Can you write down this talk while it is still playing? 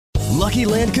Lucky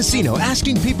Land Casino,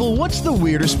 asking people, what's the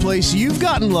weirdest place you've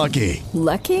gotten lucky?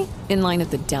 Lucky? In line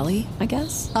at the deli, I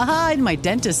guess? Aha, in my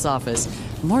dentist's office.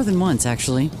 More than once,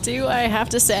 actually. Do I have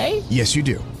to say? Yes, you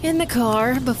do. In the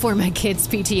car before my kids'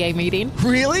 PTA meeting.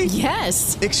 Really?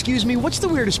 Yes. Excuse me, what's the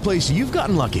weirdest place you've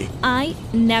gotten lucky? I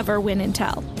never win and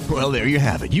tell. Well, there you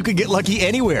have it. You can get lucky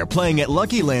anywhere, playing at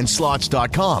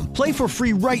LuckyLandSlots.com. Play for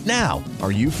free right now.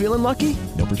 Are you feeling lucky?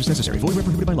 No purchase necessary. Void where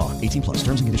prohibited by law. 18 plus.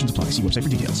 Terms and conditions apply. See website for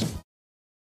details.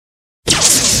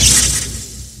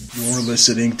 You're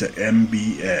listening to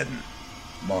MBN,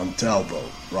 Montalvo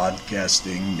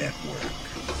Broadcasting Network.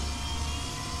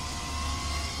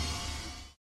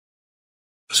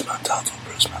 Bruce Montalvo.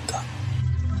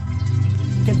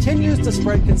 Continues to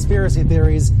spread conspiracy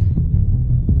theories.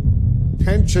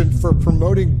 Penchant for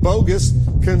promoting bogus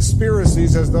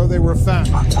conspiracies as though they were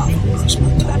fact. Bruce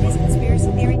Montalvo.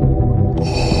 Conspiracy theory.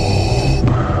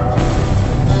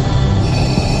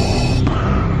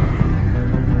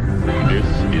 This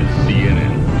is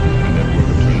CNN, a network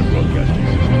of Turner Broadcasting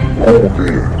System. All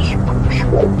news, Bruce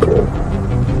Montalvo.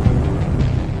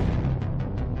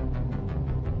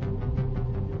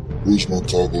 Bruce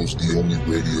Montalvo is the only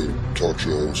radio talk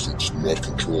show host that's not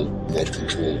controlled.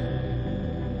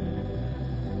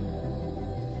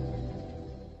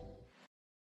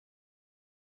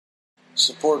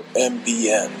 Support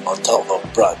MBN, Montalvo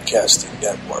Broadcasting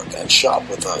Network, and shop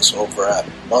with us over at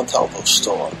Montalvo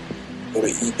Store. Go to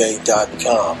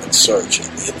ebay.com and search in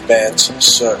the advanced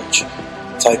search.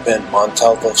 Type in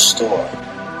Montalvo Store.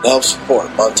 Now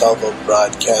support Montalvo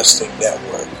Broadcasting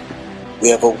Network. We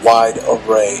have a wide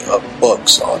array of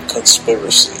books on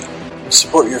conspiracy.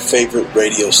 Support your favorite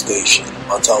radio station,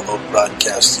 Montalvo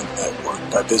Broadcasting Network,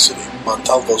 by visiting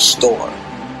Montalvo Store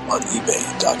on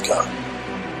ebay.com.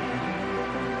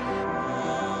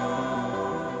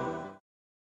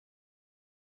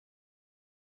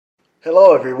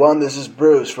 Hello everyone, this is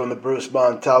Bruce from the Bruce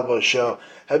Montalvo Show.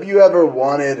 Have you ever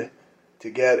wanted to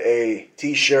get a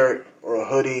t-shirt or a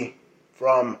hoodie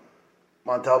from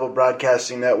Montalvo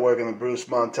Broadcasting Network and the Bruce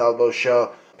Montalvo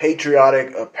Show,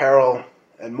 patriotic apparel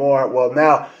and more? Well,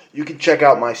 now you can check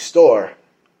out my store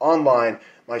online,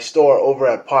 my store over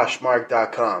at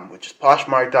Poshmark.com, which is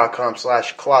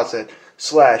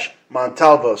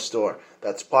Poshmark.com/closet/Montalvo store.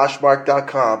 That's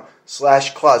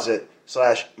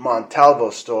Poshmark.com/closet/Montalvo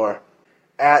store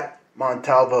at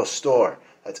Montalvo store.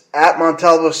 That's at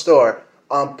Montalvo store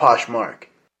on Poshmark.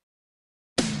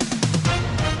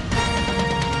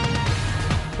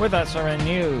 With SRN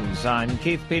News, I'm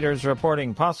Keith Peters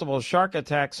reporting possible shark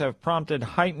attacks have prompted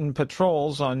heightened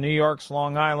patrols on New York's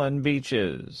Long Island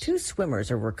beaches. 2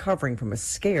 swimmers are recovering from a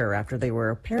scare after they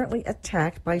were apparently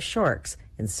attacked by sharks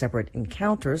in separate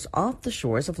encounters off the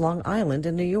shores of Long Island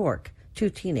in New York.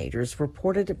 2 teenagers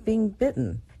reported being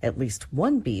bitten. At least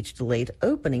one beach delayed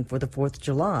opening for the 4th of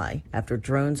July after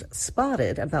drones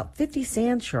spotted about 50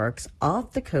 sand sharks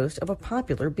off the coast of a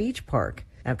popular beach park.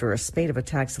 After a spate of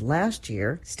attacks last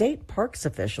year, state parks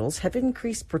officials have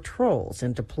increased patrols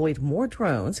and deployed more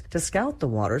drones to scout the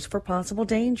waters for possible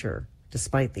danger.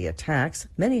 Despite the attacks,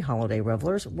 many holiday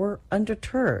revelers were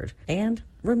undeterred and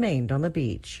remained on the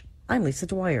beach. I'm Lisa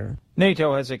Dwyer.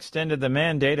 NATO has extended the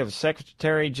mandate of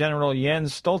Secretary General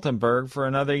Jens Stoltenberg for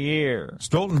another year.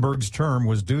 Stoltenberg's term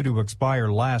was due to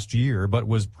expire last year, but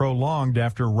was prolonged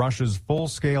after Russia's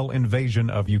full-scale invasion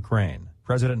of Ukraine.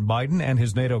 President Biden and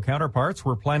his NATO counterparts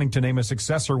were planning to name a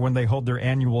successor when they hold their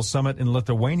annual summit in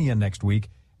Lithuania next week,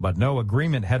 but no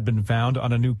agreement had been found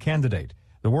on a new candidate.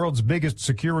 The world's biggest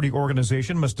security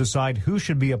organization must decide who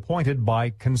should be appointed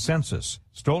by consensus.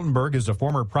 Stoltenberg is a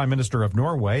former prime minister of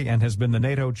Norway and has been the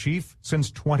NATO chief since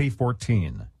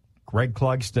 2014. Greg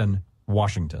Clugston,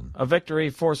 Washington. A victory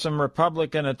for some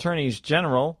Republican attorneys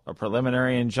general. A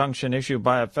preliminary injunction issued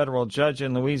by a federal judge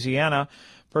in Louisiana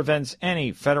prevents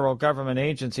any federal government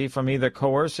agency from either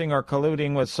coercing or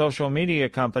colluding with social media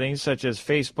companies such as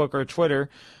Facebook or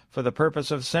Twitter for the purpose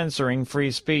of censoring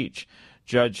free speech.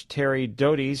 Judge Terry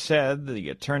Doty said the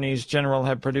attorneys general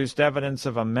had produced evidence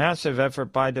of a massive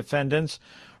effort by defendants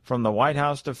from the White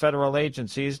House to federal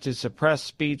agencies to suppress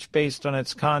speech based on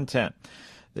its content.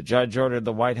 The judge ordered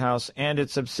the White House and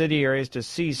its subsidiaries to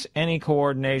cease any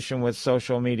coordination with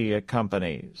social media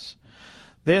companies.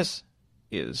 This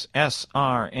is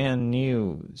SRN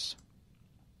News.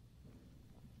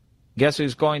 Guess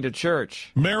who's going to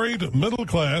church? Married,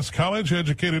 middle-class,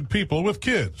 college-educated people with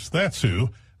kids. That's who.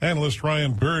 Analyst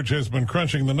Ryan Burge has been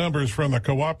crunching the numbers from the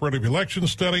Cooperative Election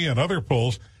Study and other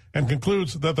polls and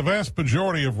concludes that the vast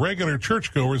majority of regular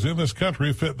churchgoers in this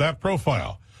country fit that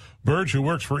profile. Burge, who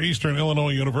works for Eastern Illinois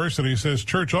University, says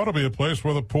church ought to be a place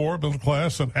where the poor, middle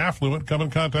class, and affluent come in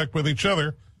contact with each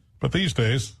other But these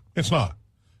days, it's not.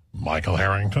 Michael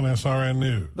Harrington, SRN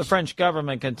News. The French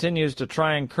government continues to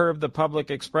try and curb the public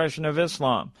expression of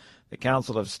Islam. The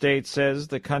Council of State says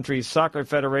the country's soccer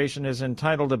federation is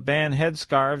entitled to ban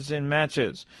headscarves in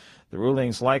matches. The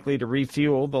ruling's likely to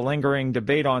refuel the lingering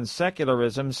debate on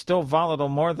secularism, still volatile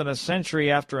more than a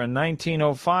century after a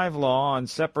 1905 law on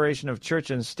separation of church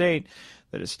and state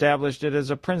that established it as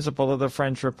a principle of the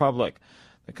French Republic.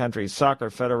 The country's soccer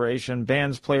federation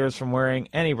bans players from wearing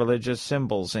any religious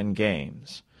symbols in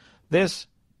games. This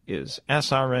is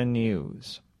SRN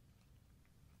News.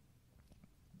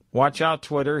 Watch out,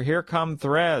 Twitter. Here come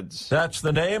Threads. That's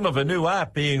the name of a new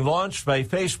app being launched by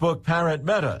Facebook parent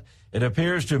Meta. It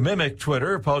appears to mimic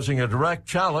Twitter, posing a direct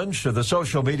challenge to the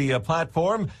social media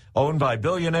platform owned by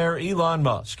billionaire Elon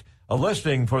Musk. A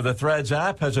listing for the Threads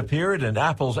app has appeared in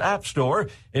Apple's App Store,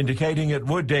 indicating it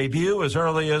would debut as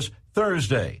early as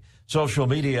Thursday. Social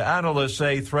media analysts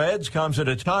say Threads comes at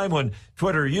a time when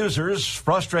Twitter users,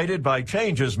 frustrated by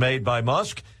changes made by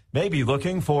Musk, may be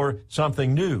looking for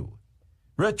something new.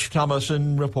 Rich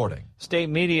Thomason reporting. State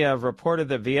media have reported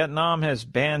that Vietnam has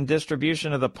banned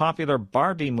distribution of the popular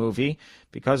Barbie movie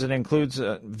because it includes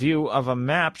a view of a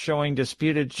map showing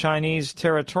disputed Chinese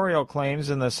territorial claims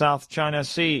in the South China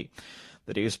Sea.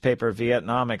 The newspaper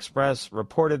Vietnam Express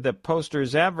reported that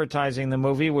posters advertising the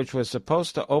movie, which was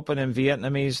supposed to open in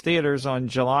Vietnamese theaters on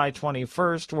July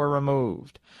 21st, were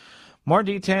removed. More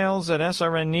details at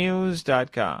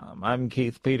srnnews.com. I'm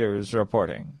Keith Peters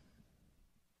reporting.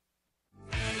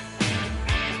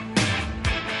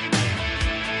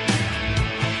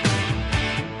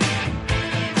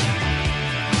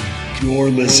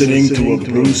 You're listening to a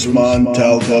Bruce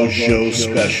Montalvo Show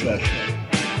special.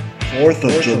 4th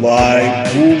of July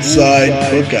Poolside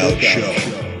Cookout Show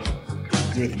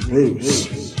with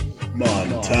Bruce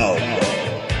Montalvo.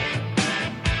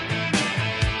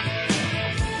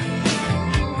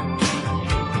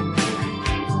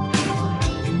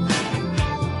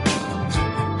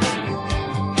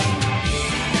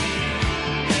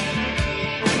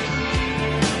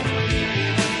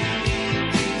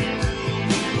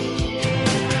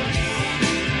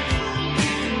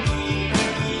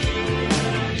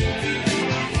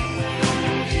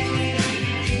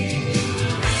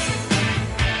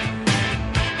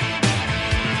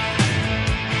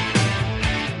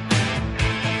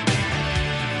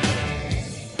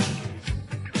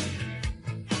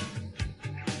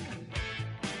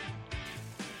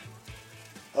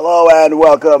 Hello and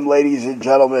welcome, ladies and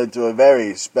gentlemen, to a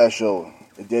very special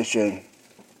edition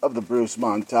of the Bruce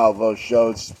Montalvo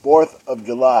Show. It's 4th of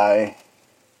July,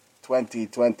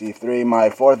 2023, my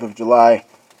 4th of July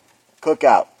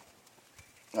cookout.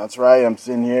 That's right, I'm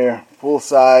sitting here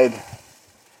poolside.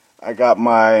 I got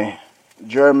my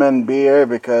German beer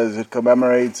because it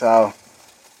commemorates how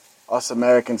us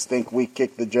Americans think we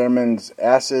kicked the Germans'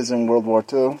 asses in World War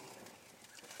II.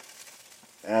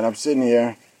 And I'm sitting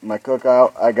here. My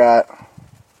cookout, I got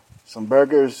some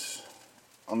burgers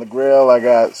on the grill. I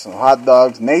got some hot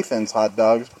dogs, Nathan's hot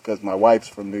dogs, because my wife's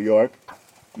from New York.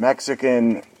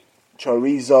 Mexican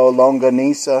chorizo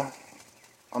longaniza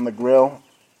on the grill.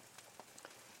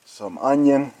 Some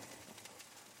onion,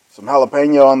 some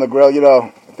jalapeno on the grill. You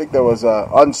know, I think there was an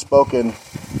unspoken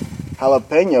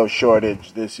jalapeno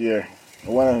shortage this year. I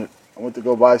went to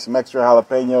go buy some extra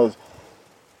jalapenos.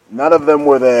 None of them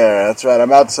were there. That's right.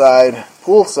 I'm outside,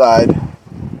 poolside,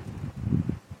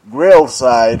 grill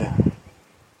side,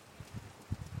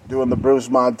 doing the Bruce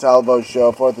Montalvo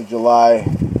Show, 4th of July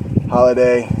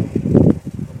holiday.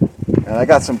 And I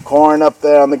got some corn up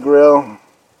there on the grill.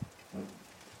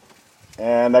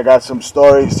 And I got some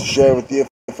stories to share with you.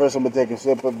 First, I'm going to take a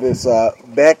sip of this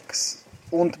Beck's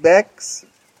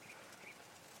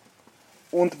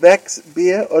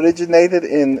beer, originated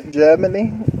in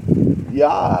Germany.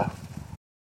 Yeah.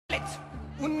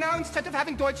 And now instead of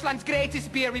having Deutschland's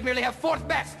greatest beer, we merely have fourth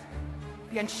best.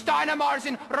 The Steiner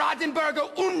Marzen,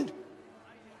 Radenberger und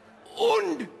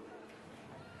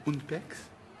Becks?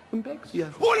 Und Becks? Yeah.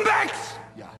 Und Becks!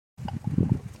 Yeah.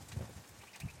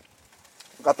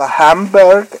 Got the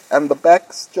Hamburg and the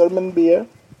Beck's German beer.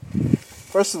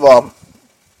 First of all,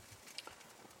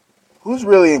 who's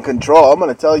really in control? I'm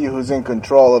going to tell you who's in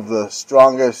control of the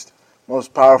strongest,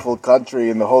 most powerful country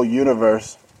in the whole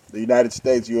universe, the United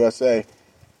States, USA.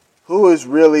 Who is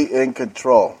really in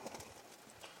control?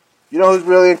 You know who's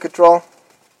really in control?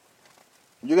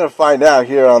 You're going to find out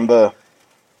here on the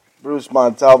Bruce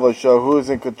Montalvo Show who is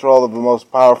in control of the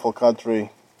most powerful country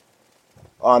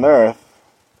on earth.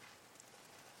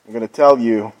 I'm going to tell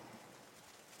you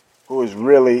who is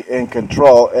really in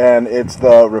control, and it's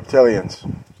the reptilians.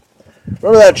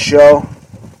 Remember that show?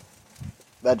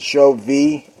 That show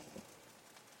V?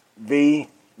 V,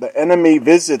 the enemy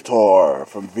visitor.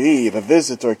 From V, the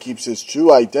visitor keeps his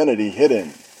true identity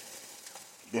hidden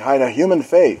behind a human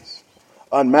face.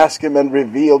 Unmask him and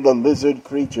reveal the lizard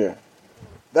creature.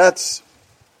 That's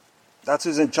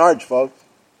who's in charge, folks.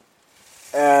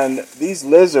 And these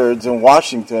lizards in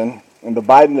Washington, in the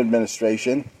Biden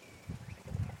administration,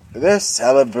 they're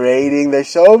celebrating.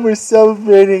 We're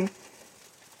celebrating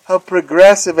how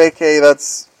progressive, aka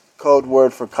that's code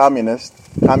word for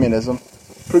communism,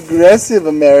 progressive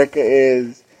America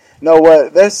is. No,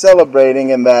 what they're celebrating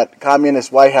in that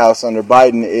communist White House under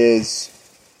Biden is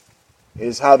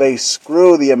how they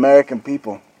screw the American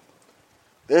people.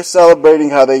 They're celebrating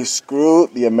how they screw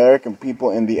the American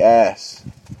people in the ass.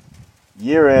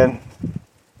 Year in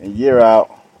and year out.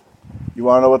 You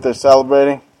want to know what they're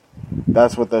celebrating?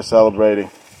 That's what they're celebrating.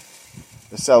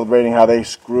 They're celebrating how they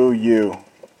screw you.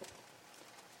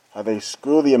 How they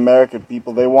screw the American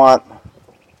people. They want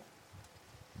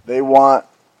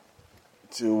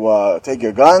to take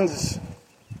your guns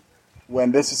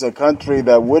when this is a country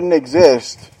that wouldn't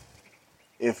exist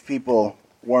if people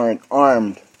weren't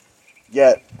armed.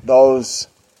 Yet those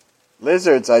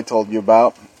lizards I told you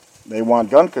about, they want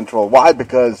gun control. Why?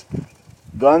 Because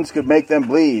guns could make them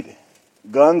bleed.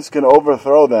 Guns can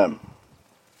overthrow them.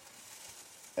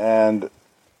 And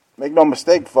make no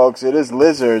mistake, folks, it is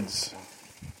lizard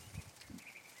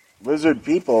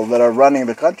people that are running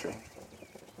the country.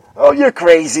 Oh, you're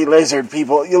crazy, lizard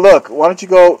people. You look, why don't you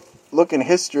go look in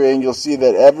history and you'll see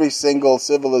that every single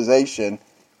civilization,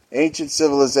 ancient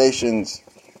civilizations,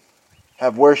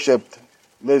 have worshipped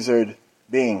lizard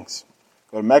beings.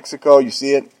 Go to Mexico, you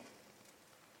see it.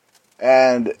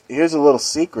 And here's a little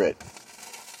secret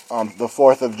on the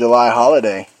 4th of July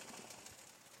holiday.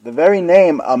 The very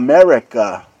name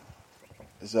America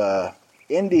is an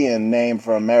Indian name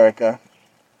for America,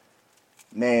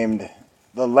 named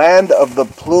the land of the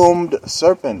plumed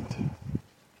serpent.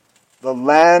 The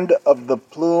land of the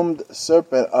plumed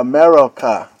serpent,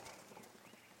 America.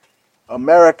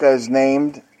 America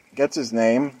gets its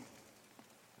name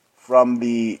from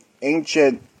the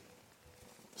ancient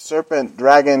serpent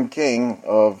dragon king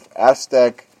of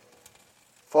Aztec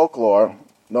folklore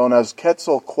known as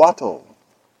Quetzalcoatl,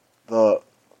 the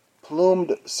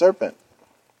plumed serpent.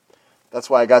 That's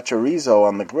why I got chorizo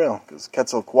on the grill, because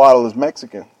Quetzalcoatl is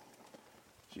Mexican.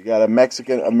 So you got a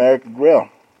Mexican-American grill.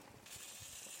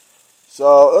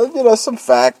 So, some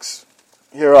facts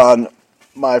here on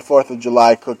my 4th of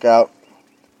July cookout.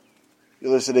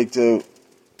 You're listening to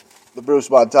The Bruce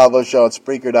Montalvo Show at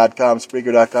Spreaker.com,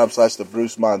 Spreaker.com/The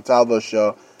Bruce Montalvo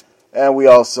Show. And we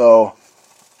also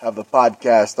have the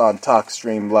podcast on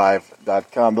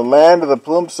TalkStreamLive.com. The land of the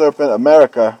plumed serpent,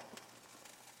 America,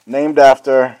 named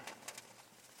after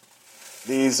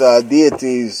these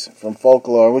deities from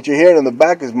folklore. What you're hearing in the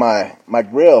back is my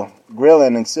grill,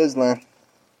 grilling and sizzling.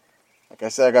 Like I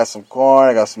said, I got some corn,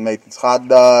 I got some Nathan's hot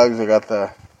dogs, I got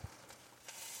the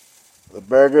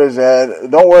burgers,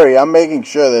 and don't worry, I'm making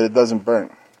sure that it doesn't burn.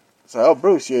 So,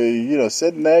 Bruce, you're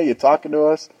sitting there, you're talking to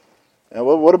us. And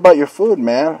what about your food,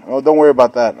 man? Oh, don't worry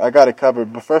about that. I got it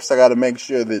covered. But first, I got to make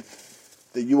sure that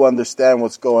you understand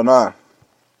what's going on.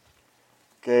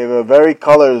 Okay, the very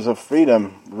colors of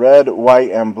freedom, red,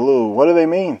 white, and blue. What do they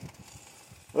mean?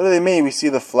 What do they mean? We see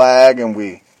the flag and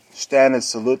we stand and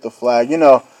salute the flag.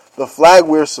 The flag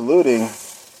we're saluting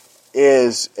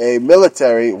is a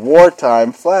military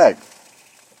wartime flag.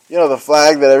 The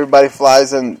flag that everybody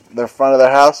flies in the front of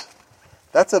their house?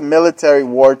 That's a military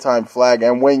wartime flag.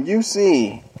 And when you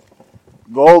see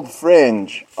gold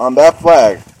fringe on that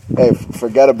flag, hey,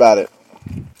 forget about it.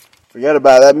 Forget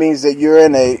about it. That means that you're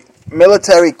in a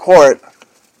military court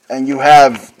and you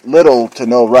have little to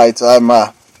no rights. I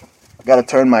got to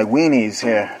turn my weenies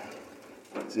here.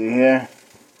 See here?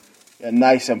 Got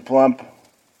nice and plump.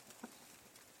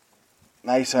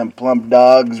 Nice and plump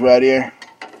dogs right here.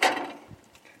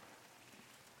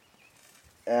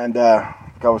 And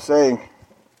like I was saying,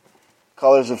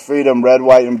 colors of freedom, red,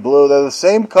 white, and blue. They're the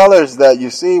same colors that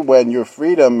you see when your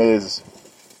freedom is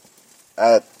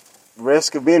at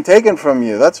risk of being taken from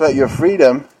you. That's right, your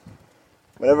freedom.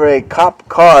 Whenever a cop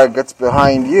car gets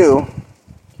behind you,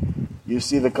 you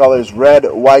see the colors red,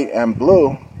 white, and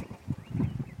blue.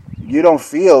 You don't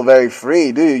feel very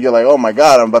free, do you? You're like, oh my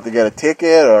God, I'm about to get a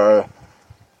ticket, or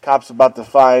cop's about to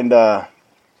find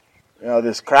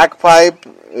this crack pipe.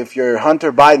 If you're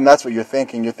Hunter Biden, that's what you're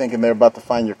thinking. You're thinking they're about to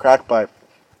find your crack pipe.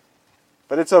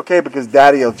 But it's okay because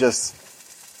Daddy will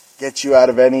just get you out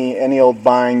of any old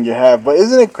bind you have. But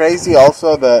isn't it crazy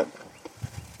also that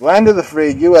Land of the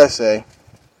Free, USA,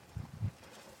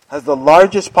 has the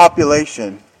largest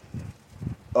population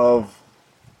of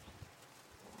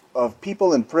of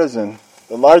people in prison,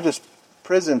 the largest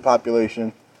prison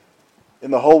population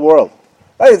in the whole world.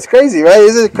 Right, it's crazy, right?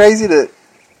 Isn't it crazy to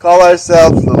call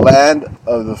ourselves the land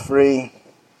of the free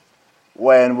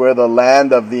when we're the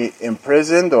land of the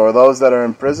imprisoned or those that are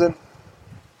in prison?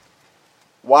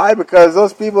 Why? Because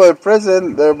those people in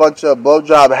prison, they're a bunch of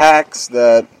blowjob hacks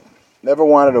that never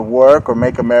wanted to work or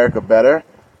make America better.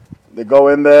 They go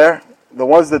in there. The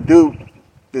ones that do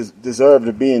deserve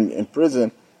to be in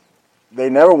prison, they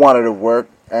never wanted to work,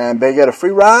 and they get a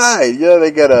free ride. Yeah,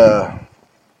 they get a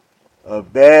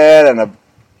bed and a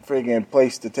freaking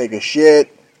place to take a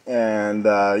shit, and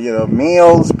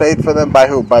meals paid for them by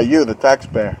who? By you, the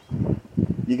taxpayer.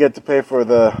 You get to pay for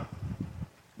the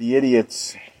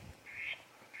idiots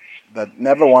that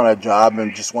never want a job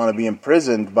and just want to be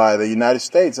imprisoned by the United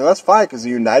States. And that's fine, because the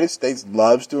United States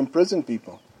loves to imprison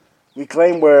people. We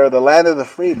claim we're the land of the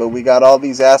free, but we got all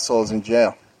these assholes in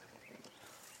jail.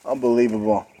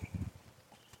 Unbelievable.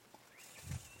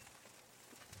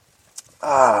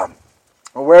 Well,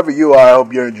 wherever you are, I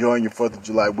hope you're enjoying your 4th of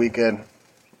July weekend,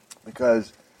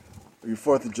 because your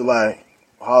 4th of July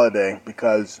holiday,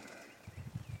 because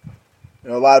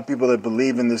a lot of people that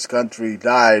believe in this country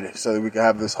died so that we could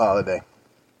have this holiday.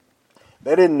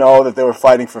 They didn't know that they were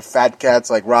fighting for fat cats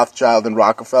like Rothschild and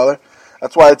Rockefeller.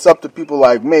 That's why it's up to people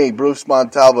like me, Bruce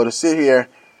Montalvo, to sit here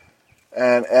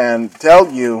and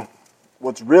tell you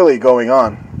what's really going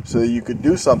on so that you could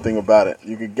do something about it.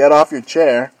 You could get off your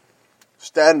chair,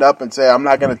 stand up and say, I'm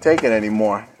not going to take it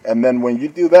anymore. And then when you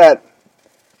do that,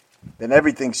 then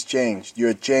everything's changed.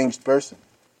 You're a changed person.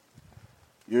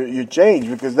 You're changed,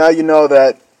 because now you know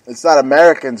that it's not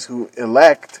Americans who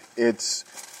elect. It's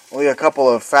only a couple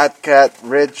of fat cat,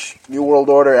 rich, New World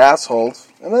Order assholes.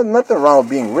 And there's nothing wrong with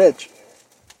being rich.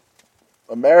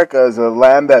 America is a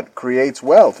land that creates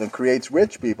wealth and creates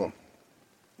rich people.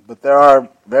 But there are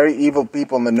very evil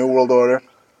people in the New World Order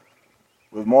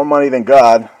with more money than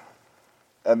God.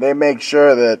 And they make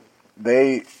sure that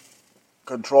they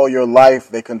control your life.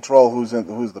 They control who's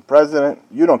the president.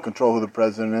 You don't control who the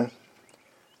president is.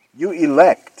 You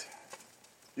elect.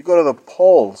 You go to the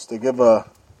polls to give a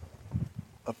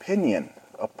opinion.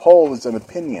 A poll is an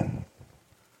opinion.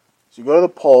 So you go to the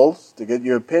polls to get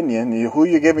your opinion. Who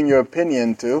you're giving your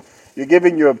opinion to? You're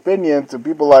giving your opinion to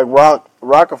people like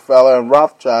Rockefeller and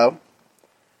Rothschild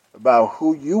about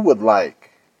who you would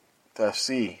like to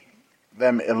see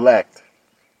them elect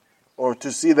or to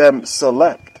see them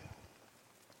select.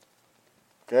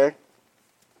 Okay?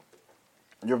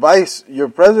 Your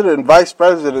president and vice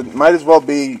president might as well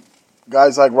be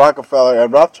guys like Rockefeller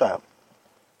and Rothschild.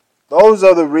 Those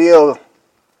are the real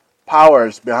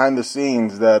powers behind the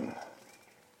scenes that,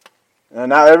 and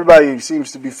now everybody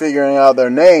seems to be figuring out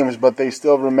their names, but they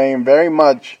still remain very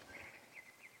much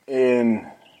in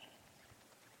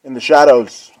the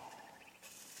shadows.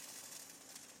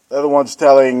 They're the ones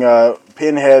telling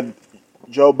pinhead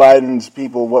Joe Biden's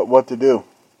people what to do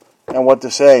and what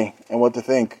to say and what to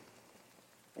think.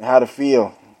 How to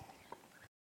feel.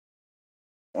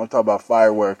 I want to talk about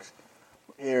fireworks.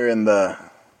 Here in the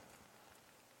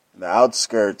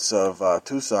outskirts of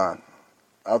Tucson,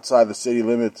 outside the city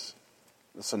limits,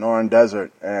 the Sonoran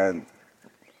Desert, and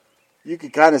you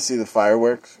can kind of see the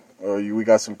fireworks. We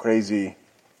got some crazy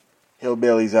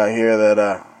hillbillies out here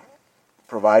that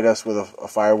provide us with a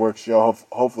fireworks show.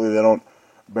 Hopefully they don't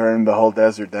burn the whole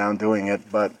desert down doing it,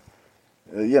 but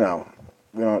we don't.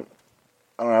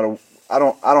 I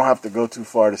don't have to go too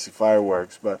far to see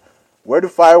fireworks, but where do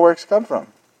fireworks come from?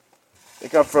 They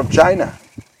come from China.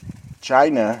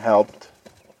 China helped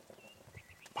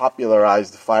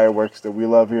popularize the fireworks that we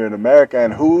love here in America,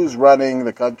 and who's running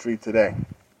the country today?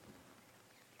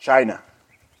 China.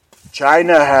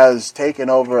 China has taken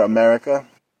over America.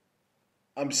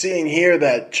 I'm seeing here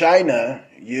that China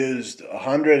used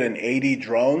 180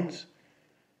 drones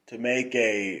to make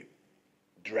a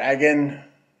dragon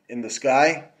in the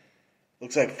sky.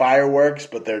 Looks like fireworks,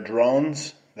 but they're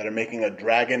drones that are making a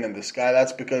dragon in the sky.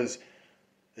 That's because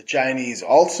the Chinese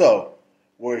also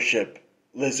worship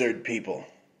lizard people.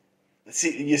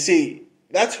 You see,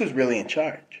 that's who's really in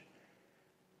charge.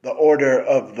 The Order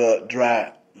of the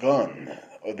Dragon,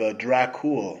 or the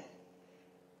Dracul.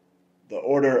 The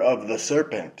Order of the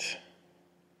Serpent.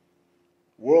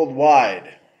 Worldwide,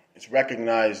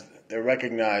 they're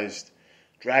recognized,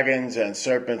 dragons and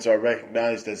serpents are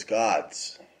recognized as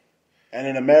gods. And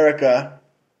in America,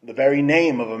 the very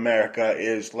name of America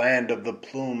is Land of the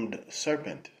Plumed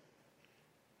Serpent.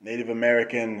 Native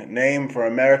American name for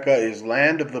America is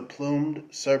Land of the Plumed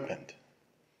Serpent.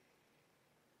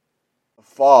 The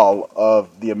fall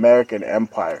of the American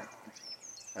Empire.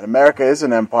 And America is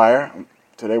an empire. I'm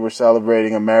Today we're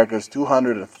celebrating America's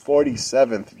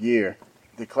 247th year,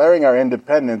 declaring our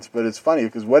independence. But it's funny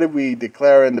because what did we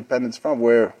declare our independence from?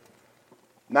 We're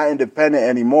not independent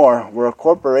anymore. We're a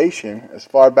corporation. As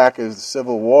far back as the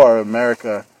Civil War,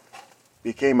 America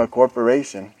became a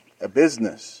corporation, a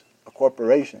business, a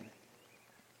corporation.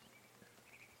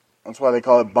 That's why they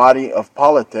call it body of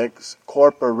politics,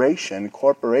 corporation,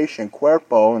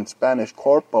 cuerpo in Spanish,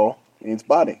 corpo means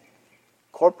body.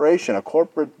 Corporation, a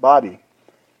corporate body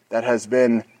that has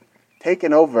been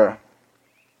taken over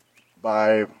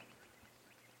by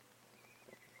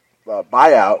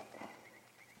buyout,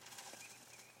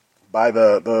 by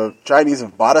the Chinese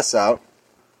have bought us out,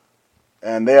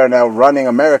 and they are now running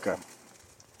America.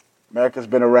 America's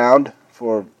been around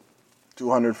for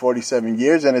 247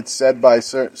 years, and it's said by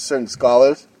certain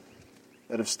scholars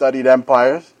that have studied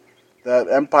empires that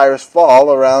empires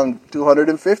fall around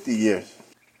 250 years.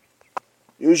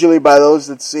 Usually by those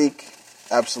that seek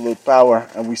absolute power,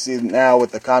 and we see now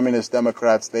with the communist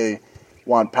Democrats, they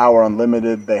want power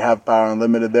unlimited, they have power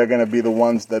unlimited, they're going to be the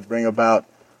ones that bring about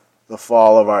the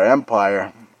fall of our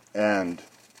empire. And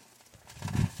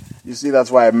you see that's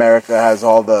why America has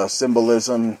all the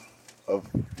symbolism of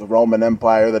the Roman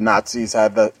Empire. The Nazis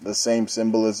had the same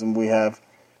symbolism we have,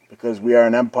 because we are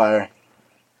an empire,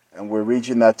 and we're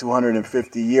reaching that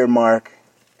 250-year mark,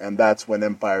 and that's when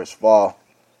empires fall.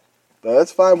 But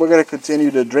that's fine. We're going to continue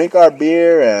to drink our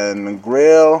beer and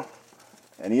grill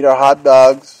and eat our hot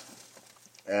dogs,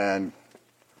 and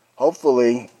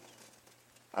hopefully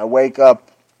I wake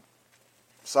up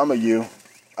some of you.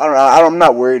 I don't know. I'm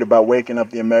not worried about waking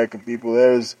up the American people.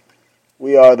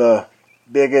 We are the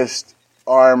biggest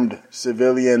armed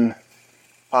civilian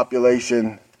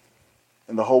population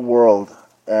in the whole world,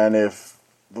 and if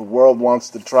the world wants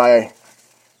to try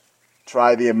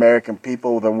the American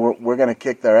people, then we're going to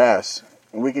kick their ass.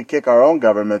 And we could kick our own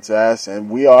government's ass, and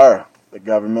we are the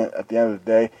government at the end of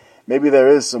the day. Maybe there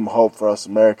is some hope for us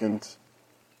Americans,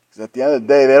 because at the end of the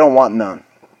day, they don't want none.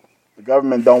 The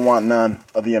government don't want none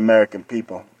of the American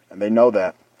people, and they know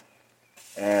that.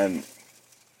 And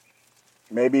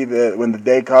maybe when the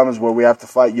day comes where we have to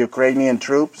fight Ukrainian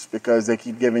troops because they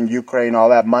keep giving Ukraine all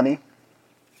that money,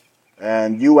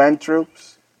 and UN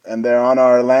troops, and they're on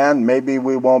our land, maybe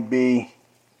we won't be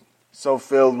so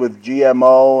filled with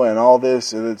GMO and all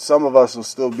this, and that some of us will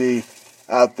still be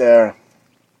out there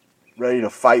ready to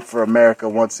fight for America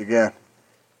once again.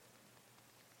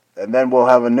 And then we'll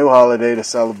have a new holiday to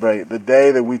celebrate, the day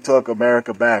that we took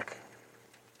America back.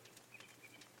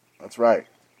 That's right.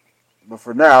 But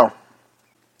for now,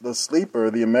 the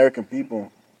sleeper, the American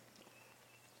people,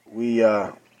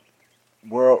 we're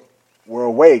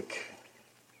awake,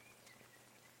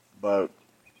 but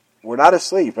we're not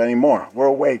asleep anymore. We're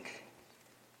awake.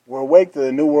 We're awake to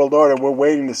the New World Order. We're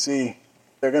waiting to see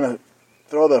they're going to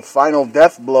throw the final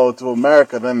death blow to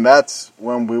America. Then that's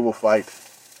when we will fight.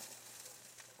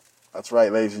 That's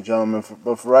right, ladies and gentlemen.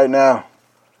 But for right now,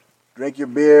 drink your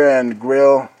beer and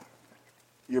grill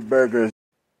your burgers.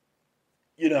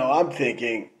 You know, I'm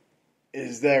thinking,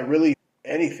 is there really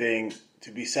anything to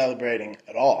be celebrating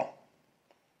at all?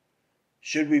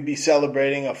 Should we be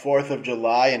celebrating a 4th of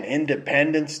July, an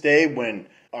Independence Day, when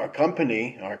our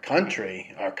country and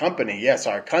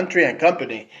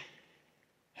company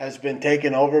has been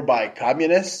taken over by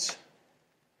communists?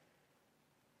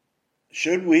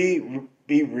 Should we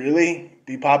really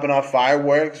be popping off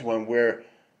fireworks when we're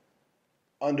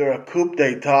under a coup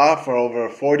d'etat for over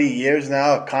 40 years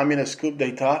now, a communist coup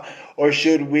d'etat? Or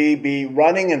should we be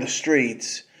running in the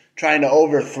streets trying to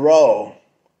overthrow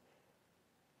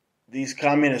these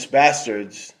communist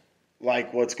bastards,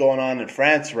 like what's going on in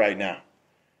France right now?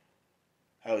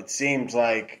 How it seems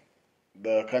like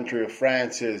the country of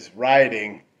France is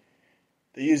rioting.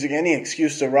 They're using any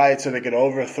excuse to riot so they could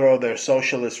overthrow their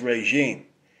socialist regime.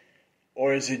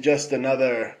 Or is it just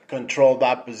another controlled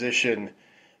opposition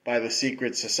by the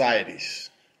secret societies?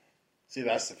 See,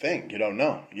 that's the thing. You don't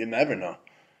know. You never know.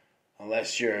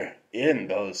 Unless you're in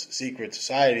those secret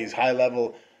societies,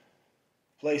 high-level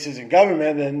places in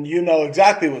government, and you know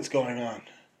exactly what's going on.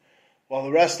 While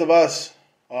the rest of us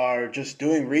are just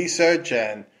doing research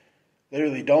and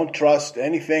literally don't trust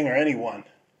anything or anyone.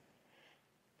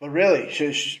 But really,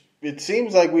 it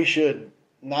seems like we should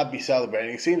not be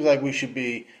celebrating. It seems like we should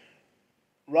be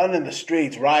running the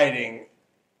streets, rioting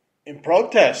in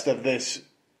protest of this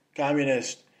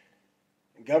communist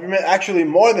government. Actually,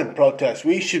 more than protest,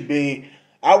 we should be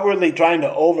outwardly trying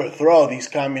to overthrow these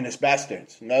communist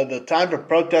bastards. Now, the time for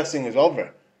protesting is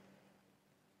over.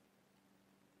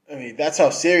 I mean, that's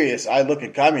how serious I look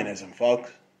at communism,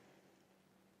 folks.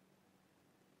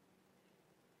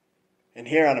 And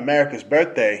here on America's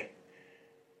birthday,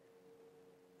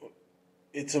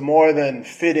 it's a more than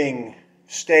fitting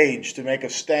stage to make a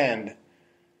stand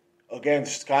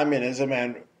against communism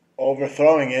and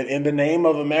overthrowing it in the name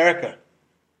of America,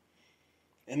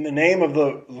 in the name of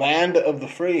the land of the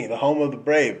free, the home of the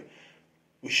brave.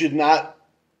 We should not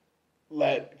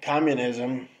let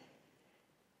communism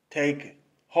take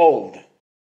hold.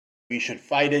 We should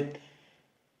fight it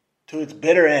to its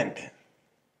bitter end.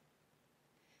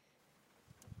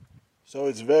 So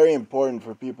it's very important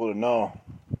for people to know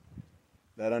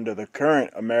that under the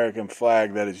current American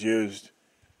flag that is used,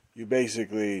 you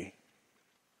basically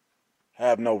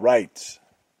have no rights.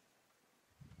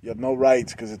 You have no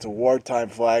rights because it's a wartime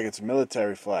flag, it's a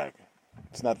military flag.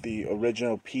 It's not the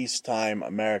original peacetime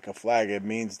America flag. It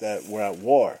means that we're at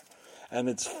war. And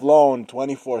it's flown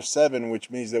 24/7, which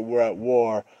means that we're at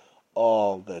war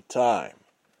all the time.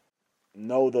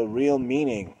 Know the real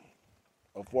meaning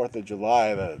of 4th of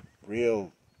July, the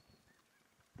real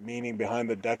meaning behind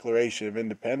the Declaration of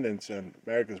Independence and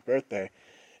America's birthday,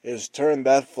 is turn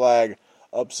that flag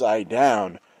upside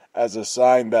down as a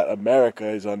sign that America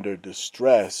is under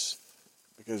distress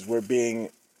because we're being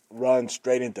run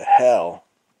straight into hell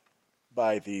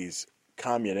by these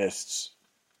communists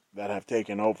that have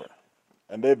taken over.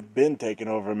 And they've been taking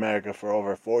over America for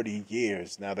over 40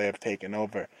 years. Now they have taken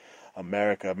over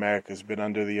America. America's been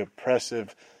under the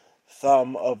oppressive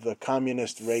thumb of the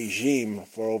communist regime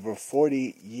for over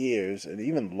 40 years and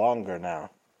even longer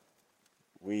now.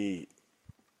 We,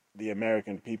 the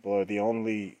American people, are the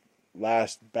only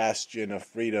last bastion of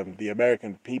freedom. The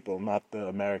American people, not the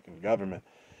American government.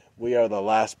 We are the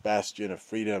last bastion of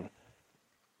freedom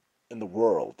in the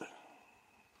world.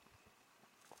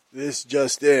 This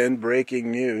just in,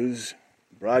 breaking news,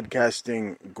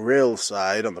 broadcasting grill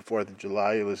side on the 4th of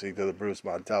July. You're listening to the Bruce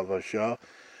Montalvo Show.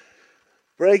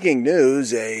 Breaking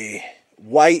news, a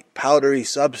white powdery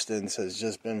substance has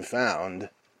just been found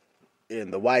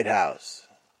in the White House.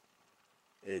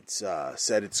 It's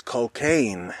said it's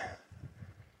cocaine.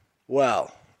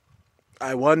 Well,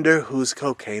 I wonder whose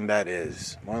cocaine that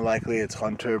is. More likely it's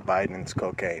Hunter Biden's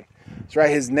cocaine. That's right,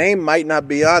 his name might not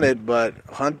be on it, but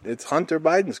it's Hunter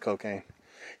Biden's cocaine.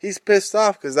 He's pissed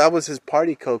off because that was his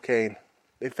party cocaine.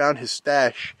 They found his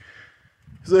stash.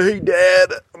 He's like, hey,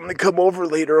 Dad, I'm going to come over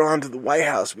later on to the White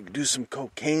House. We can do some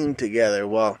cocaine together.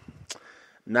 Well,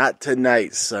 not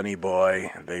tonight, sonny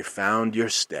boy. They found your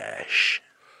stash.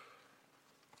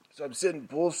 So I'm sitting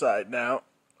poolside now.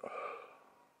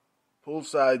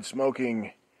 Poolside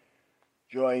smoking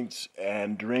joints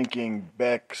and drinking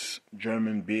Beck's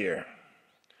German beer.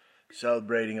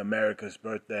 Celebrating America's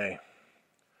birthday.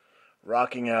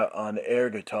 Rocking out on air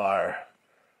guitar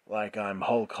like I'm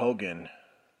Hulk Hogan.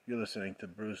 You're listening to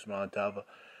Bruce Montalvo.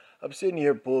 I'm sitting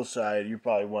here poolside. You're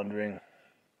probably wondering,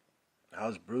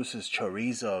 how's Bruce's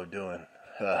chorizo doing?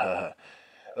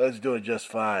 It's doing just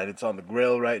fine. It's on the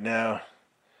grill right now.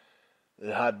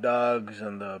 The hot dogs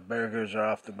and the burgers are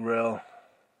off the grill.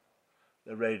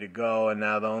 They're ready to go, and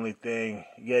now the only thing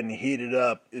getting heated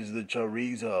up is the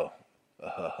chorizo.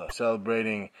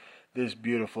 Celebrating this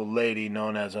beautiful lady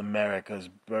known as America's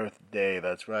birthday.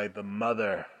 That's right, the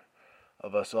mother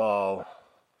of us all.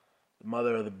 The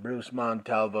mother of the Bruce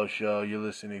Montalvo Show. You're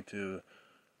listening to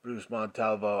Bruce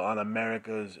Montalvo on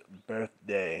America's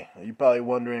birthday. You're probably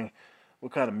wondering,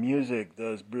 what kind of music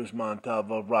does Bruce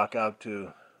Montalvo rock out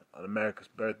to on America's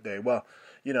birthday? Well,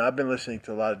 you know, I've been listening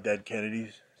to a lot of Dead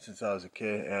Kennedys since I was a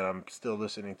kid, and I'm still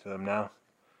listening to them now.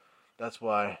 That's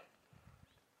why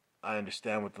I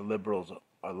understand what the liberals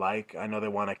are like. I know they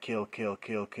want to kill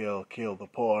the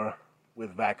poor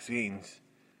with vaccines.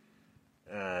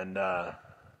 And I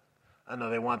know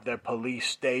they want their police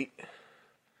state.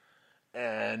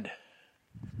 And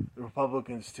the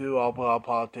Republicans too. All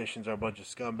politicians are a bunch of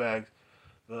scumbags.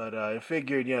 But I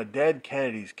figured, you know, Dead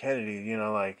Kennedys, you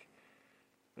know, like,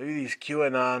 maybe these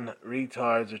QAnon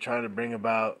retards are trying to bring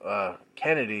about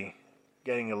Kennedy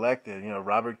getting elected. You know,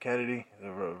 Robert Kennedy, the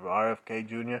RFK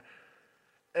Jr.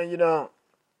 And, you know,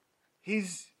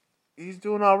 he's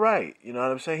doing all right. You know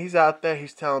what I'm saying? He's out there.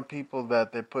 He's telling people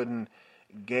that they're putting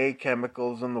gay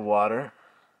chemicals in the water.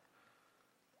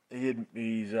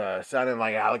 He's sounding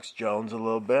like Alex Jones a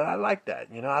little bit. I like that.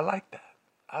 You know, I like that.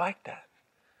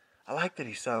 I like that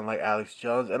he's sounding like Alex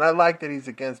Jones. And I like that he's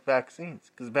against vaccines.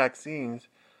 Because vaccines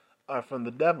are from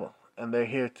the devil. And they're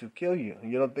here to kill you.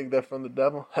 You don't think they're from the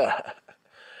devil? Why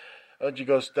don't you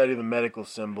go study the medical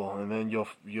symbol, and then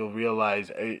you'll realize.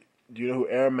 Do you know who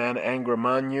Airman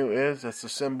Angramanyu is? That's the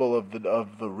symbol of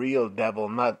the real devil,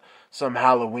 not some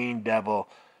Halloween devil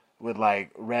with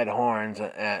like red horns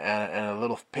and a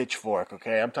little pitchfork.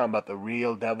 Okay, I'm talking about the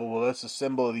real devil. Well, that's the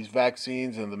symbol of these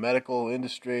vaccines and the medical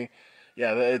industry.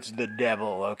 Yeah, it's the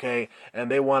devil, okay? And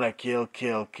they want to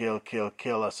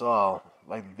kill us all.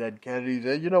 Like the dead Kennedys.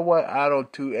 And you know what? I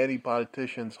don't toot any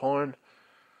politician's horn.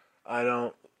 I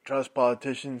don't trust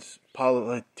politicians. Tick.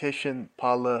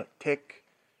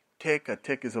 A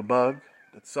tick is a bug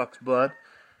that sucks blood.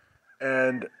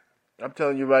 And I'm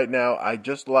telling you right now, I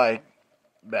just like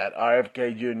that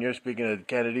RFK Jr., speaking of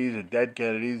Kennedys and dead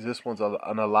Kennedys, this one's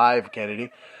an alive Kennedy.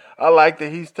 I like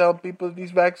that he's telling people that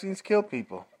these vaccines kill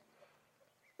people.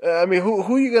 I mean,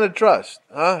 who you gonna trust?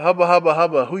 Huh?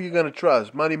 Hubba. Who you gonna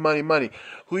trust? Money.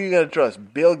 Who you gonna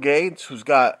trust? Bill Gates, who's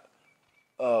got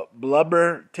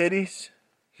blubber titties.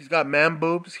 He's got man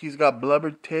boobs. He's got blubber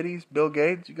titties. Bill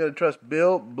Gates. You gonna trust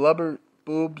Bill blubber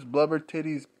boobs, blubber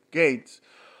titties Gates,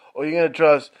 or you gonna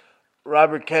trust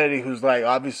Robert Kennedy, who's like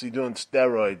obviously doing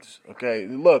steroids? Okay,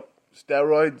 look,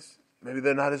 steroids. Maybe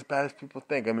they're not as bad as people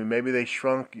think. I mean, maybe they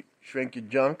shrink your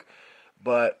junk,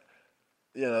 but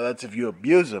you know, that's if you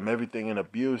abuse them. Everything in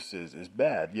abuse is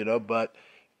bad, you know. But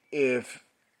if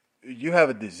you have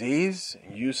a disease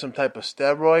and use some type of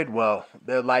steroid, well,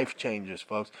 they're life changers,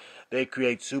 folks. They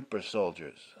create super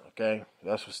soldiers, okay?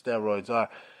 That's what steroids are.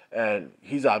 And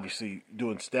he's obviously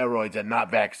doing steroids and not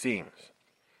vaccines,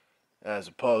 as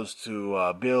opposed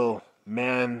to Bill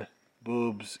Man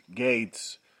Boobs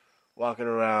Gates walking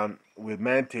around with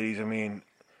man titties. I mean,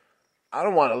 I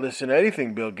don't want to listen to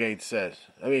anything Bill Gates says.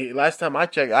 I mean, last time I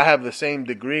checked, I have the same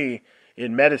degree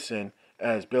in medicine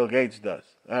as Bill Gates does.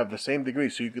 I have the same degree,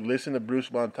 so you could listen to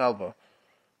Bruce Montalvo.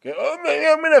 Okay, oh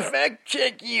man, I'm gonna fact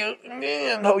check you.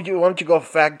 No, why don't you go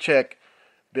fact check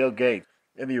Bill Gates?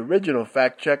 And the original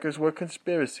fact checkers were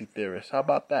conspiracy theorists. How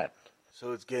about that?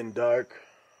 So it's getting dark.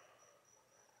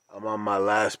 I'm on my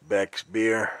last Beck's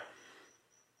beer.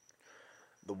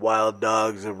 The wild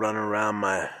dogs are running around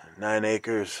my 9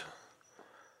 acres.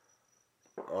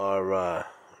 Or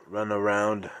run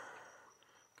around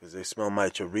because they smell my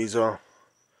chorizo.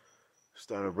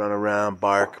 Starting to run around,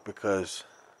 bark because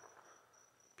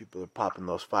people are popping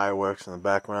those fireworks in the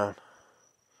background.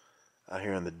 Out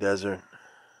here in the desert.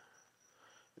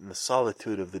 In the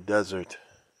solitude of the desert,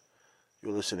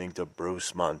 you're listening to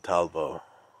Bruce Montalvo,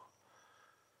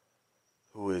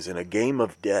 who is in a game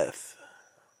of death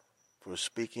for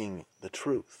speaking the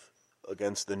truth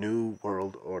against the New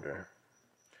World Order.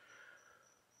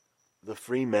 The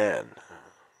free man,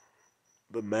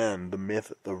 the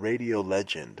myth, the radio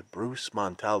legend, Bruce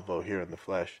Montalvo here in the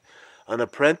flesh, an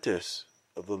apprentice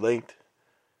of the late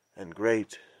and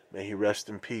great, may he rest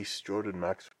in peace, Jordan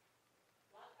Maxwell.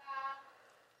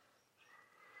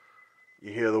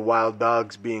 You hear the wild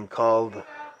dogs being called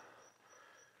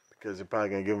because they're probably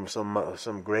going to give them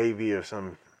some gravy or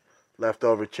some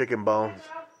leftover chicken bones.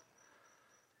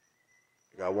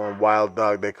 Got one wild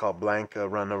dog they call Blanca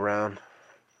running around.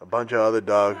 A bunch of other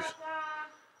dogs.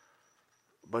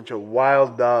 A bunch of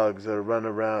wild dogs that are running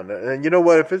around. And you know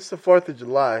what? If it's the 4th of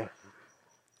July,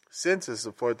 since it's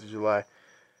the 4th of July,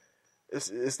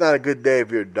 it's not a good day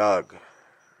if you're a dog.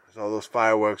 There's all those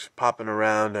fireworks popping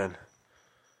around, and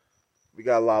we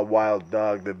got a lot of wild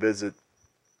dog that visit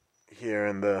here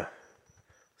in the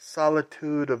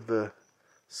solitude of the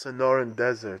Sonoran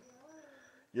Desert.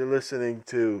 You're listening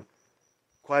to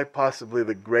quite possibly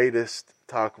the greatest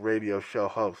talk radio show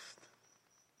host,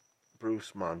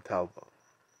 Bruce Montalvo.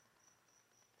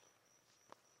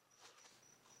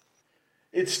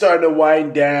 It's starting to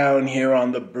wind down here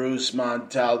on the Bruce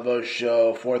Montalvo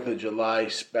Show, 4th of July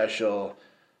special,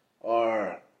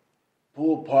 our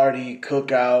pool party,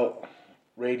 cookout,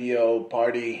 radio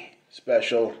party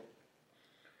special,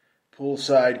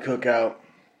 poolside cookout.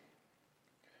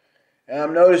 And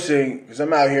I'm noticing, because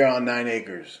I'm out here on 9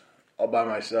 acres, all by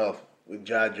myself, with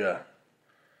Jaja,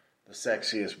 the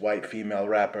sexiest white female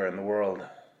rapper in the world.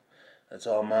 That's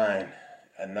all mine.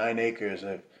 At 9 acres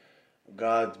of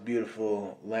God's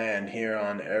beautiful land here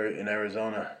in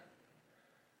Arizona.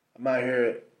 I'm out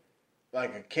here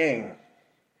like a king.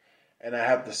 And I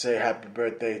have to say happy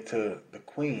birthday to the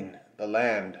queen, the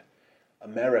land,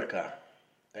 America.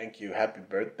 Thank you. Happy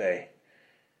birthday.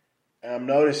 And I'm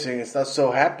noticing it's not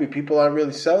so happy. People aren't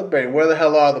really celebrating. Where the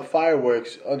hell are the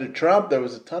fireworks? Under Trump, there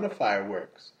was a ton of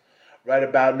fireworks. Right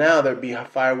about now, there'd be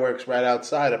fireworks right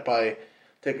outside. I'd probably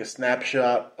take a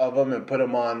snapshot of them and put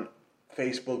them on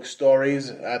Facebook stories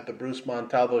at the Bruce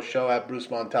Montalvo Show, at Bruce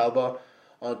Montalvo,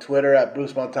 on Twitter, at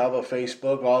Bruce Montalvo,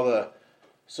 Facebook, all the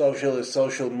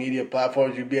social media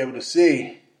platforms. You'd be able to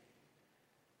see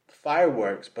the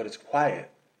fireworks, but it's quiet.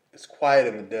 It's quiet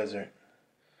in the desert.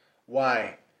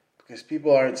 Why? Because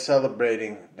people aren't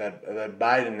celebrating that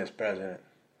Biden is president.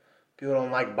 People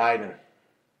don't like Biden.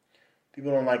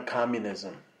 People don't like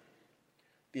communism.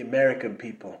 The American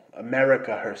people,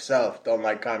 America herself, don't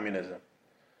like communism.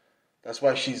 That's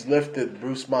why she's lifted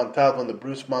Bruce Montalvo and the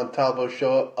Bruce Montalvo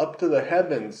show up to the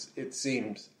heavens, it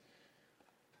seems.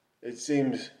 It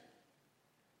seems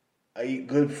I eat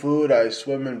good food, I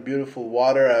swim in beautiful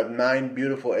water, I have 9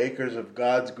 beautiful acres of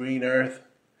God's green earth,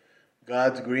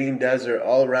 God's green desert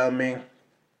all around me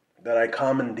that I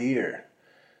commandeer,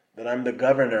 that I'm the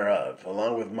governor of,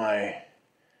 along with my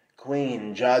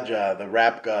queen, Jaja, the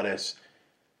rap goddess.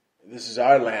 This is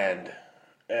our land.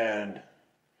 And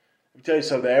let me tell you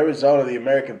something, Arizona, the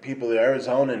American people, the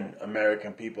Arizonan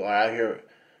American people are out here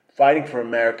fighting for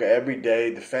America every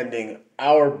day, defending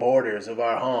our borders of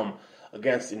our home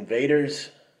against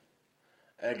invaders,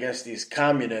 against these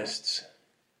communists.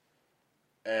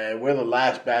 And we're the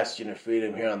last bastion of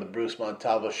freedom here on the Bruce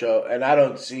Montalvo Show, and I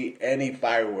don't see any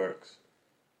fireworks.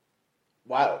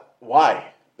 Why?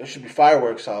 There should be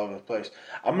fireworks all over the place.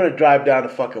 I'm going to drive down to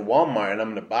fucking Walmart and I'm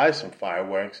going to buy some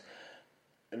fireworks.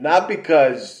 Not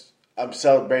because I'm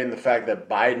celebrating the fact that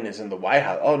Biden is in the White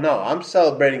House. Oh no, I'm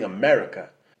celebrating America.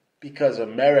 Because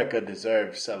America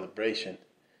deserves celebration.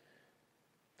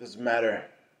 Doesn't matter.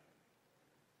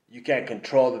 You can't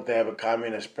control that they have a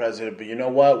communist president. But you know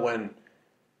what? When,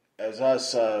 as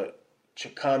us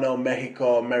Chicano,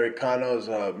 Mexico, Americanos,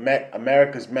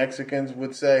 America's Mexicans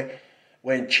would say,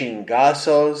 when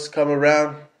chingazos come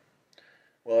around,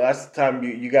 well, that's the time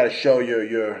you got to show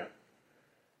your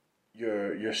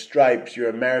stripes, your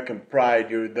American pride,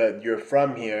 that you're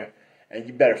from here, and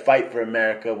you better fight for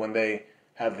America when they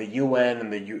have the UN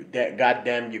and the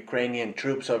goddamn Ukrainian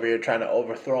troops over here trying to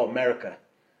overthrow America.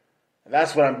 And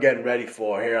that's what I'm getting ready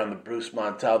for here on the Bruce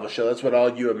Montalvo Show. That's what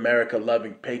all you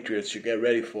America-loving patriots should get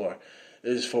ready for.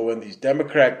 This is for when these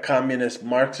Democrat, communist,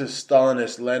 Marxist,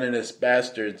 Stalinist, Leninist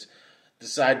bastards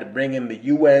decide to bring in the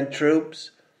UN troops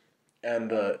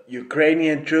and the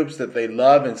Ukrainian troops that they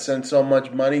love and send so much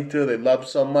money to, they love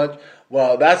so much.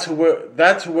 Well, that's who we're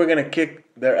going to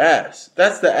kick their ass.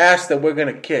 That's the ass that we're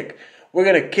going to kick. We're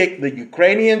going to kick the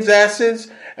Ukrainians'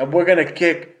 asses, and we're going to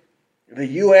kick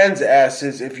the UN's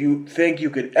asses if you think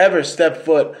you could ever step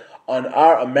foot on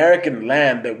our American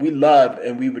land that we love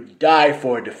and we would die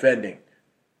for defending.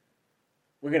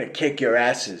 We're going to kick your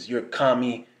asses, your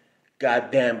commie,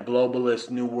 goddamn globalist,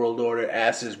 New World Order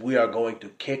asses. We are going to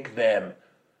kick them.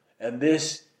 And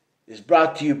this is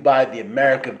brought to you by the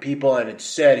American people, and it's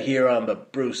said here on the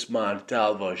Bruce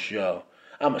Montalvo Show.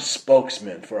 I'm a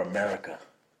spokesman for America.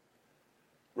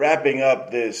 Wrapping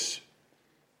up this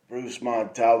Bruce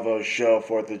Montalvo Show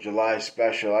 4th of July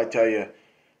special, I tell you,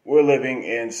 we're living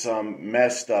in some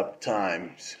messed up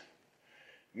times.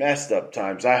 Messed up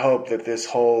times. I hope that this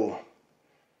whole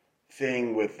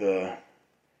thing with the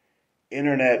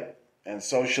internet and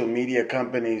social media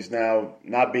companies now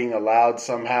not being allowed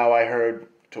somehow, I heard,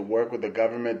 to work with the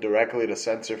government directly to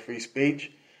censor free speech.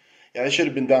 Yeah, that should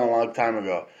have been done a long time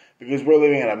ago. Because we're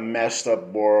living in a messed up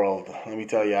world. Let me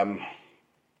tell you, I'm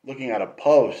looking at a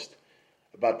post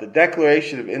about the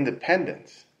Declaration of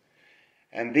Independence.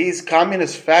 And these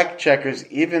communist fact checkers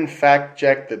even fact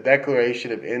checked the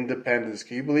Declaration of Independence.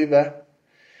 Can you believe that?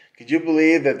 Could you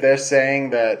believe that they're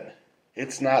saying that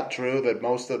it's not true that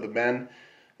most of the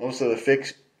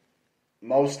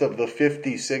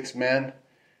 56 men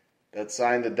that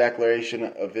signed the Declaration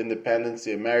of Independence,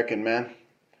 the American men,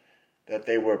 that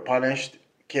they were punished,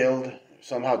 killed,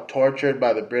 somehow tortured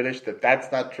by the British,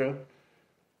 that's not true?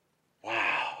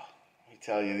 Wow. Let me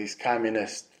tell you, these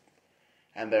communists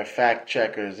and their fact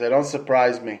checkers, they don't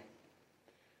surprise me.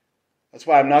 That's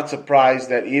why I'm not surprised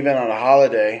that even on a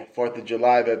holiday, 4th of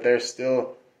July, that they're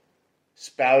still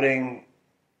spouting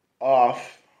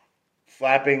off,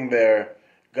 flapping their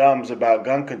gums about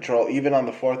gun control, even on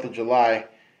the 4th of July.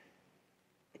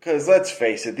 Because let's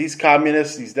face it, these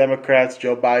communists, these Democrats,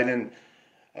 Joe Biden's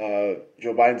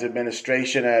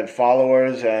administration and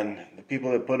followers and the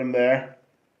people that put him there,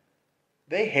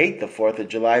 they hate the 4th of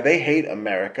July. They hate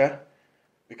America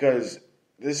because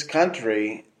this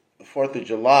country, the 4th of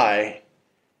July,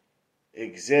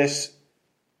 exists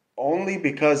only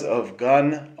because of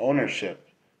gun ownership.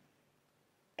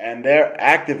 And they're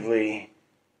actively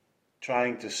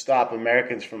trying to stop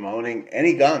Americans from owning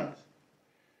any guns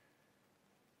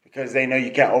because they know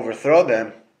you can't overthrow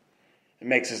them. It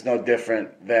makes us no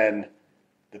different than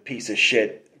the piece of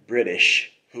shit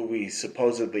British who we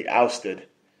supposedly ousted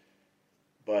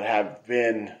but have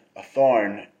been a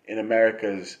thorn in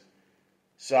America's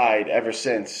side ever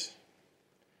since.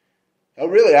 Oh,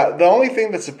 really, the only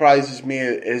thing that surprises me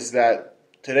is that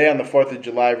today on the 4th of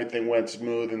July everything went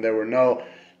smooth and there were no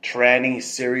tranny,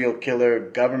 serial killer,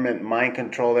 government mind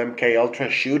control MK Ultra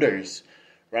shooters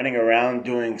running around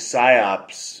doing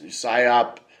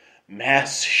psyop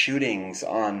mass shootings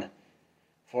on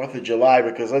 4th of July,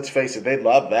 because let's face it, they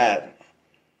love that.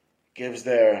 Gives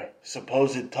their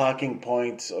supposed talking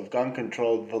points of gun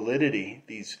control validity.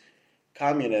 These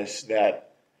communists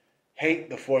that hate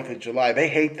the 4th of July, they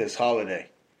hate this holiday.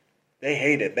 They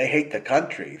hate it. They hate the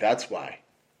country. That's why.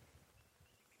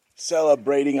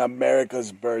 Celebrating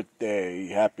America's birthday.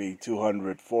 Happy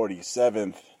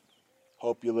 247th.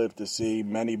 Hope you live to see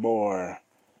many more.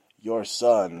 Your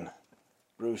son,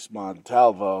 Bruce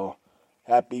Montalvo.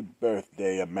 Happy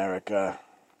birthday, America.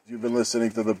 You've been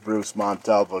listening to the Bruce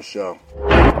Montalvo Show.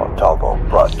 Montalvo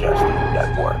Broadcasting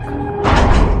Network.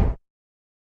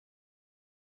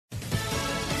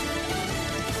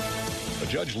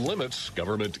 Judge limits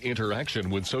government interaction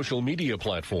with social media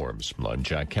platforms. I'm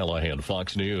Jack Callahan,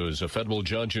 Fox News. A federal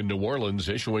judge in New Orleans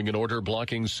issuing an order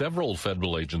blocking several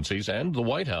federal agencies and the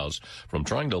White House from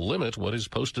trying to limit what is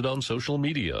posted on social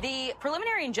media. The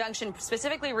preliminary injunction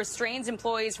specifically restrains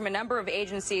employees from a number of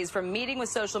agencies from meeting with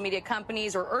social media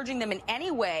companies or urging them in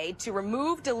any way to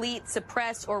remove, delete,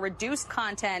 suppress, or reduce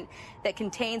content that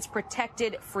contains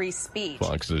protected free speech.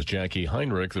 Fox's Jackie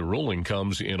Heinrich. The ruling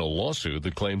comes in a lawsuit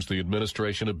that claims the administration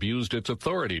abused its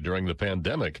authority during the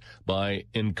pandemic by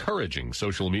encouraging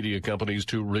social media companies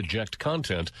to reject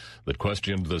content that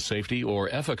questioned the safety or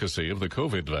efficacy of the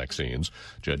COVID vaccines.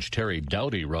 Judge Terry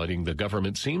Doughty writing, the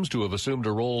government seems to have assumed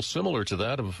a role similar to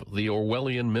that of the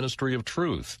Orwellian Ministry of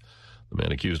Truth. The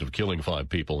man accused of killing 5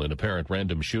 people in apparent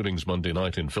random shootings Monday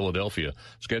night in Philadelphia,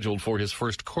 scheduled for his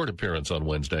first court appearance on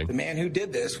Wednesday. The man who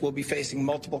did this will be facing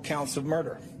multiple counts of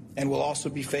murder and will also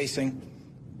be facing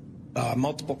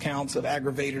multiple counts of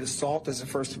aggravated assault as a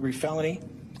first-degree felony,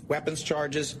 weapons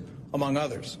charges, among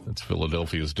others. It's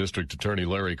Philadelphia's District Attorney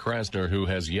Larry Krasner, who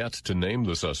has yet to name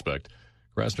the suspect.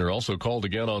 Krasner also called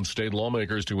again on state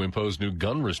lawmakers to impose new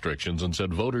gun restrictions and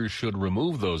said voters should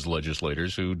remove those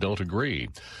legislators who don't agree.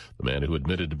 The man who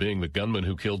admitted to being the gunman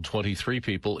who killed 23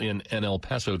 people in an El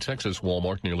Paso, Texas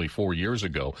Walmart nearly 4 years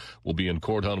ago will be in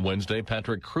court on Wednesday.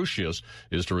 Patrick Crucius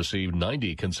is to receive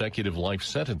 90 consecutive life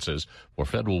sentences for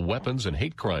federal weapons and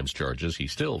hate crimes charges. He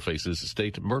still faces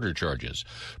state murder charges.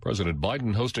 President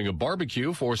Biden hosting a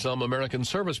barbecue for some American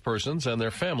service persons and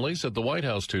their families at the White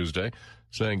House Tuesday,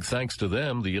 saying thanks to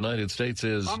them, the United States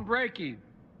is unbreaking,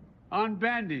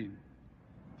 unbending.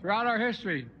 Throughout our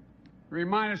history,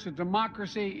 remind us that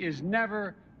democracy is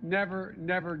never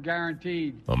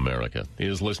guaranteed. America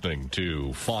is listening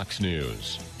to Fox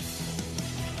News.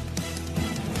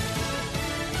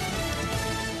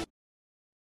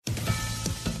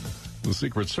 The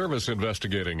Secret Service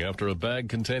investigating after a bag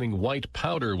containing white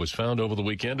powder was found over the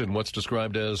weekend in what's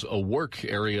described as a work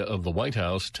area of the White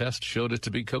House. Tests showed it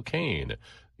to be cocaine.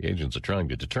 The agents are trying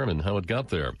to determine how it got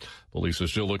there. Police are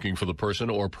still looking for the person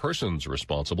or persons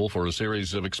responsible for a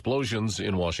series of explosions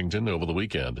in Washington over the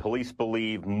weekend. Police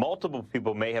believe multiple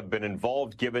people may have been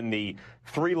involved given the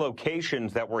 3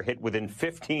 locations that were hit within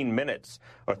 15 minutes.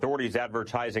 Authorities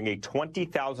advertising a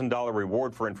 $20,000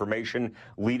 reward for information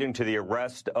leading to the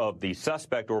arrest of the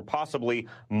suspect or possibly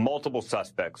multiple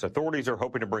suspects. Authorities are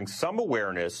hoping to bring some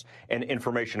awareness and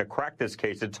information to crack this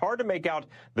case. It's hard to make out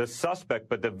the suspect,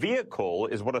 but the vehicle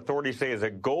is what authorities say is a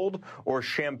gold or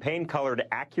champagne-colored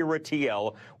Acura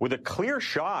TL with a clear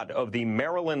shot of the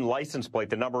Maryland license plate.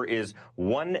 The number is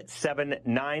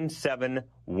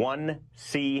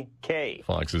 17971CK.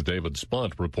 Fox's David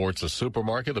Spunt reports a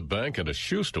supermarket, a bank, and a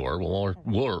shoe store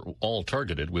were all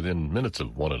targeted within minutes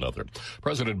of one another.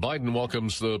 President Biden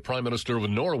welcomes the Prime Minister of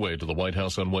Norway to the White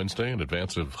House on Wednesday in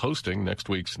advance of hosting next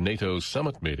week's NATO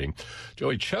summit meeting.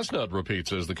 Joey Chestnut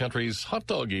repeats as the country's hot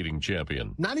dog eating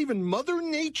champion. Not even Mother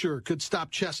Nature could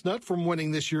stop Chestnut from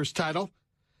winning this year's title.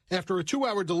 After a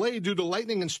 2-hour delay due to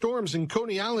lightning and storms in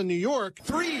Coney Island, New York.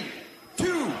 3,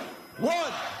 2,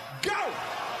 1, go!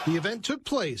 The event took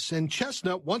place, and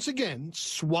Chestnut once again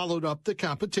swallowed up the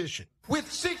competition.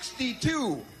 With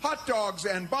 62 hot dogs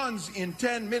and buns in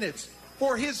 10 minutes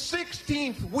for his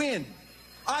 16th win,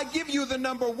 I give you the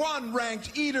 #1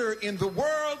 ranked eater in the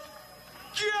world,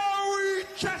 Joey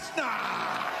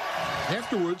Chestnut!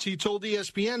 Afterwards, he told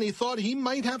ESPN he thought he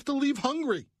might have to leave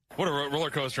hungry. What a roller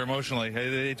coaster emotionally.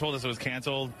 They told us it was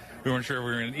canceled. We weren't sure if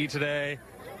we were going to eat today,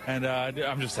 and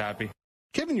I'm just happy.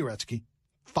 Kevin Uretsky,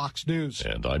 Fox News.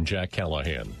 And I'm Jack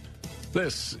Callahan.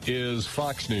 This is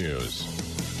Fox News.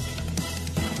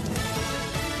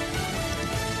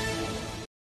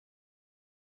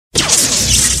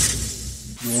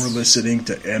 You're listening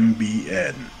to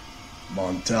MBN,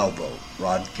 Montalvo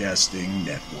Broadcasting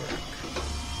Network.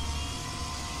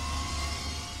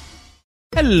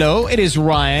 Hello, it is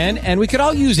Ryan, and we could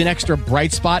all use an extra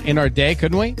bright spot in our day,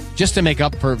 couldn't we? Just to make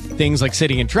up for things like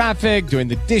sitting in traffic, doing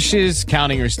the dishes,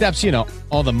 counting your steps, you know,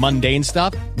 all the mundane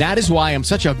stuff. That is why I'm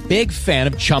such a big fan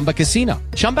of Chumba Casino.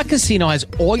 Chumba Casino has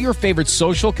all your favorite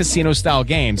social casino-style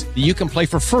games that you can play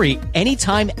for free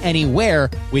anytime, anywhere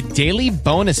with daily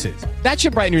bonuses. That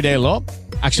should brighten your day a little.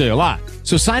 Actually, a lot.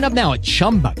 So sign up now at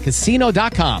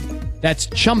ChumbaCasino.com. That's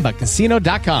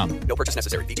ChumbaCasino.com. No purchase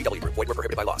necessary. VGW Group. Void where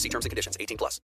prohibited by law. See terms and conditions. 18+.